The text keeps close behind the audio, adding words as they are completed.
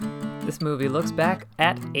This movie looks back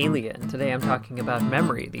at Alien. Today I'm talking about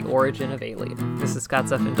Memory, the origin of Alien. This is Scott's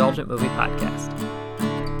Self-Indulgent Movie Podcast.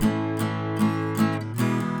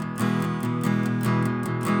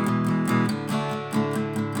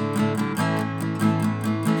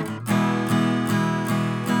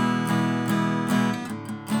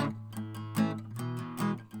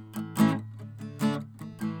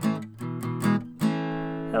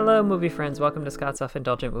 Hello, movie friends. Welcome to Scott's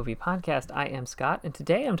Self-Indulgent Movie Podcast. I am Scott, and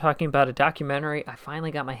today I'm talking about a documentary I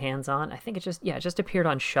finally got my hands on. I think it just appeared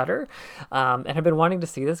on Shudder, and I've been wanting to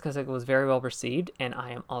see this because it was very well received, and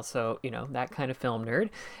I am also, that kind of film nerd.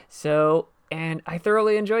 And I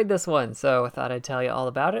thoroughly enjoyed this one, so I thought I'd tell you all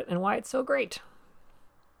about it and why it's so great.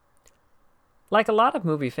 Like a lot of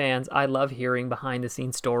movie fans, I love hearing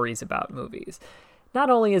behind-the-scenes stories about movies. Not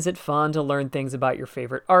only is it fun to learn things about your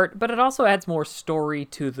favorite art, but it also adds more story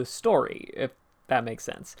to the story, if that makes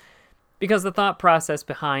sense. Because the thought process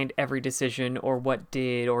behind every decision or what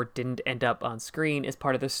did or didn't end up on screen is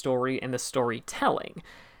part of the story and the storytelling.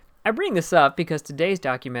 I bring this up because today's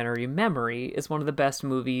documentary, Memory, is one of the best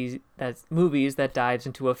movies that dives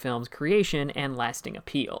into a film's creation and lasting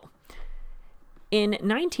appeal. In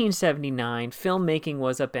 1979, filmmaking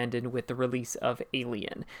was upended with the release of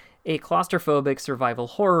Alien, a claustrophobic survival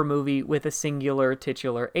horror movie with a singular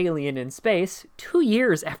titular alien in space 2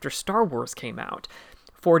 years after Star Wars came out.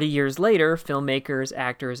 40 years later, filmmakers,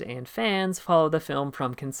 actors, and fans followed the film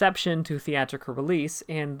from conception to theatrical release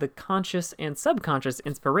and the conscious and subconscious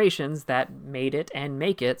inspirations that made it and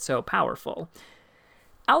make it so powerful.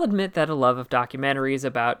 I'll admit that a love of documentaries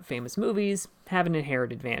about famous movies have an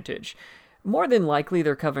inherent advantage. More than likely,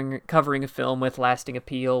 they're covering a film with lasting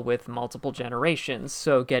appeal with multiple generations,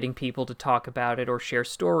 so getting people to talk about it or share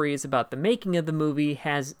stories about the making of the movie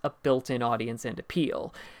has a built-in audience and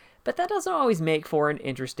appeal. But that doesn't always make for an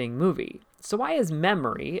interesting movie. So why is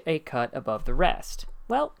Memory a cut above the rest?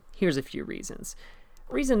 Well, here's a few reasons.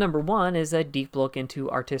 Reason number one is a deep look into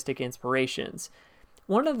artistic inspirations.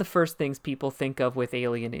 One of the first things people think of with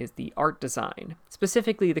Alien is the art design,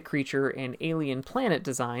 specifically the creature and alien planet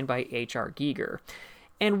design by H.R. Giger.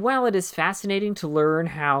 And while it is fascinating to learn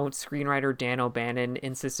how screenwriter Dan O'Bannon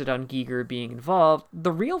insisted on Giger being involved,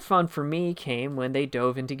 the real fun for me came when they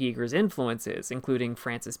dove into Giger's influences, including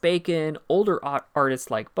Francis Bacon, older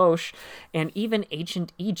artists like Bosch, and even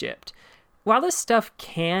ancient Egypt. While this stuff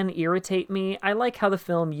can irritate me, I like how the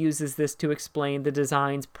film uses this to explain the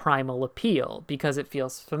design's primal appeal, because it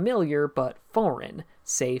feels familiar but foreign,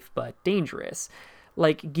 safe but dangerous.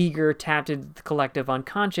 Like Giger tapped into the collective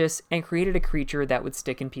unconscious and created a creature that would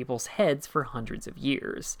stick in people's heads for hundreds of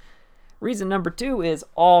years. Reason number two is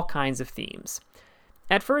all kinds of themes.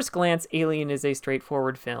 At first glance, Alien is a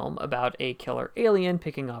straightforward film about a killer alien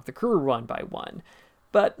picking off the crew one by one.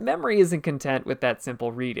 But Memory isn't content with that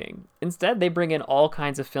simple reading. Instead, they bring in all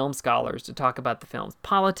kinds of film scholars to talk about the film's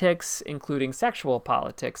politics, including sexual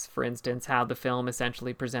politics, for instance, how the film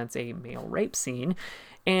essentially presents a male rape scene,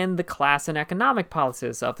 and the class and economic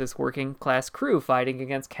policies of this working-class crew fighting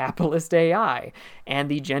against capitalist AI, and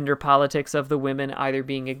the gender politics of the women either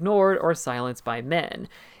being ignored or silenced by men.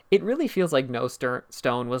 It really feels like no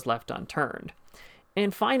stone was left unturned.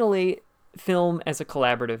 And finally, film as a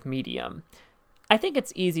collaborative medium. I think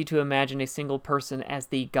it's easy to imagine a single person as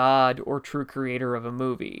the god or true creator of a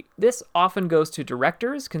movie. This often goes to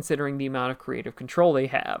directors, considering the amount of creative control they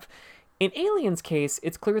have. In Alien's case,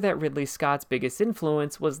 it's clear that Ridley Scott's biggest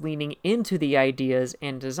influence was leaning into the ideas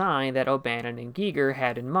and design that O'Bannon and Giger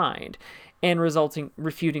had in mind, and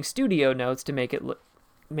refuting studio notes to make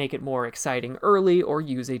it more exciting early or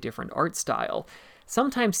use a different art style.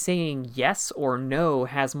 Sometimes saying yes or no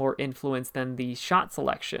has more influence than the shot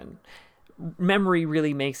selection. Memory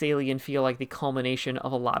really makes Alien feel like the culmination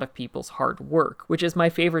of a lot of people's hard work, which is my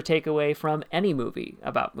favorite takeaway from any movie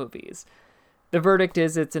about movies. The verdict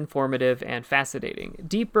is it's informative and fascinating.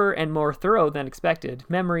 Deeper and more thorough than expected,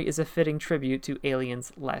 Memory is a fitting tribute to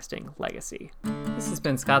Alien's lasting legacy. This has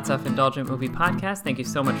been Scott's Self-Indulgent Movie Podcast. Thank you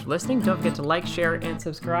so much for listening. Don't forget to like, share, and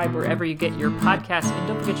subscribe wherever you get your podcasts. And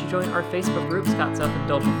don't forget to join our Facebook group, Scott's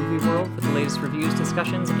Self-Indulgent Movie World, for the latest reviews,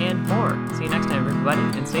 discussions, and more. See you next time, everybody,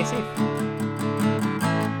 and stay safe.